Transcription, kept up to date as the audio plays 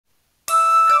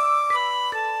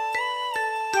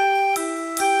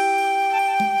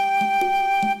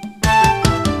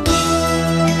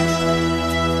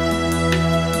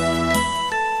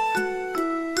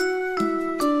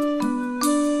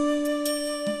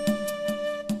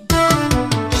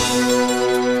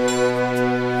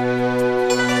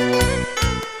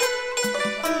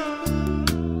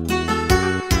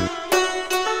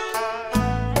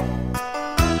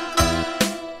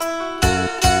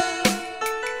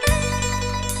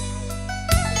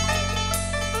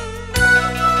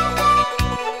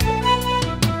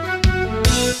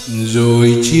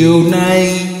Rồi chiều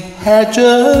nay hè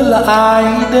trở lại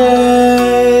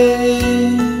đây,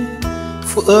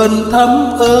 phượng thắm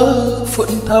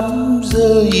phượng thắm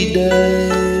rơi đầy.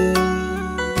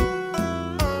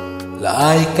 Là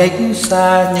ai cách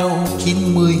xa nhau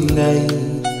 90 ngày,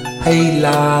 hay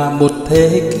là một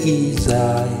thế kỷ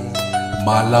dài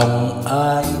mà lòng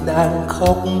ai đang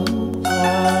khóc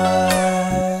ai?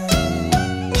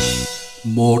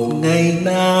 Một ngày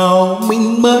nào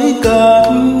mình mới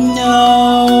gặp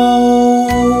nhau,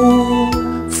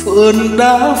 phượng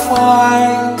đã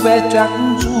phai ve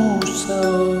trắng ru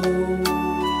sầu.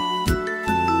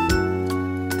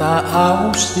 Tà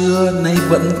áo xưa nay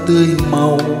vẫn tươi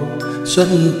màu,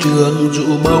 xuân trường rụ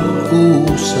bóng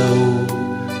u sầu.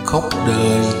 Khóc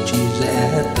đời chỉ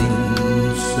rẽ tình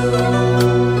sâu.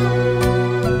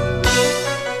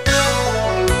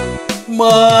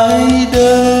 Mai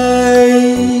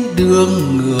đây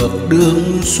đường ngược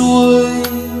đường xuôi,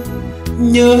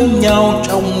 nhớ nhau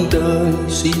trong đời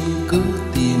xin cứ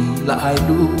tìm lại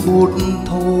đu bút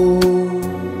thôi.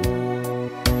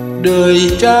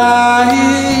 Đời trai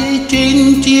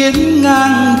chinh chiến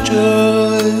ngang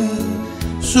trời,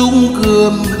 dung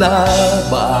gươm là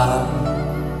bạn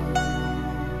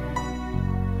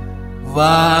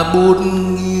và bút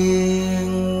nghiêng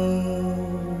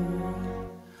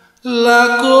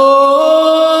là cô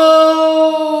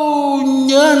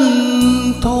nhân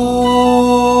thôi.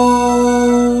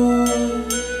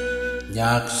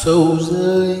 Nhạc sâu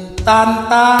rơi tan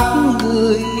tác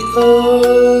người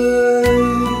ơi,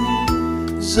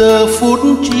 giờ phút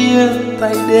chia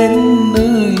tay đến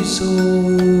nơi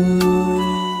rồi.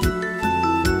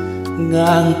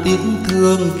 Ngàn tiếng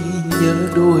thương ghi nhớ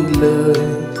đôi lời,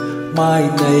 mai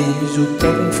này dù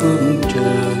cánh phương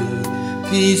trời,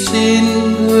 thì xin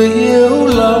người yêu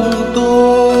lòng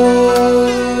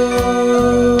tôi.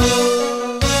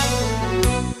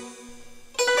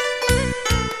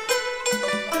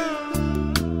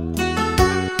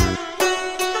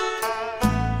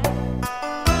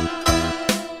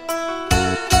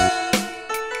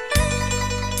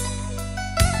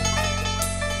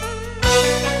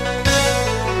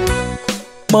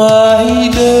 Mai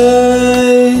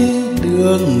đây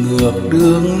đường ngược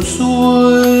đường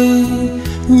xuôi,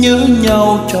 nhớ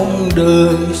nhau trong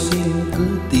đời xin cứ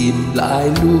tìm lại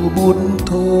lưu bút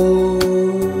thôi.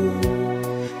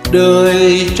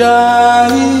 Đời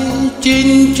trai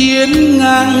chinh chiến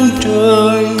ngang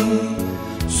trời,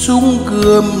 súng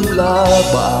gươm là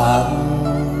bạn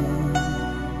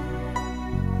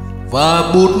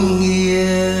và bút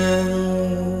nghiêng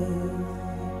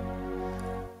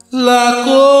là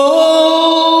cô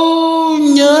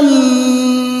nhân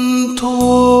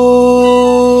thôi.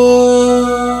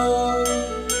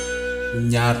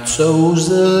 Nhạt sâu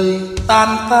rơi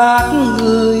tan tác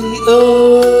người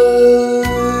ơi,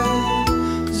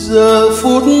 giờ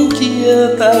phút chia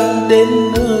tay đến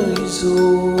nơi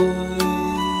rồi.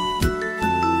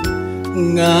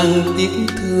 Ngàn tiếng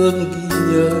thương ghi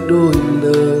nhớ đôi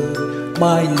lời,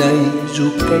 mai này dù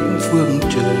cánh phương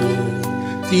trời,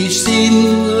 thì xin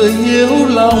người yêu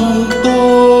lòng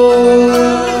tôi.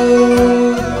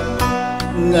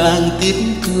 Ngàn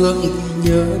tiếng thương ghi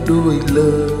nhớ đôi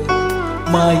lời,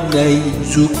 mai này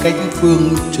dù cánh phương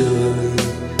trời,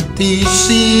 thì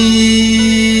xin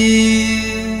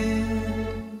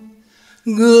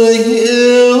người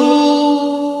yêu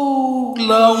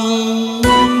lòng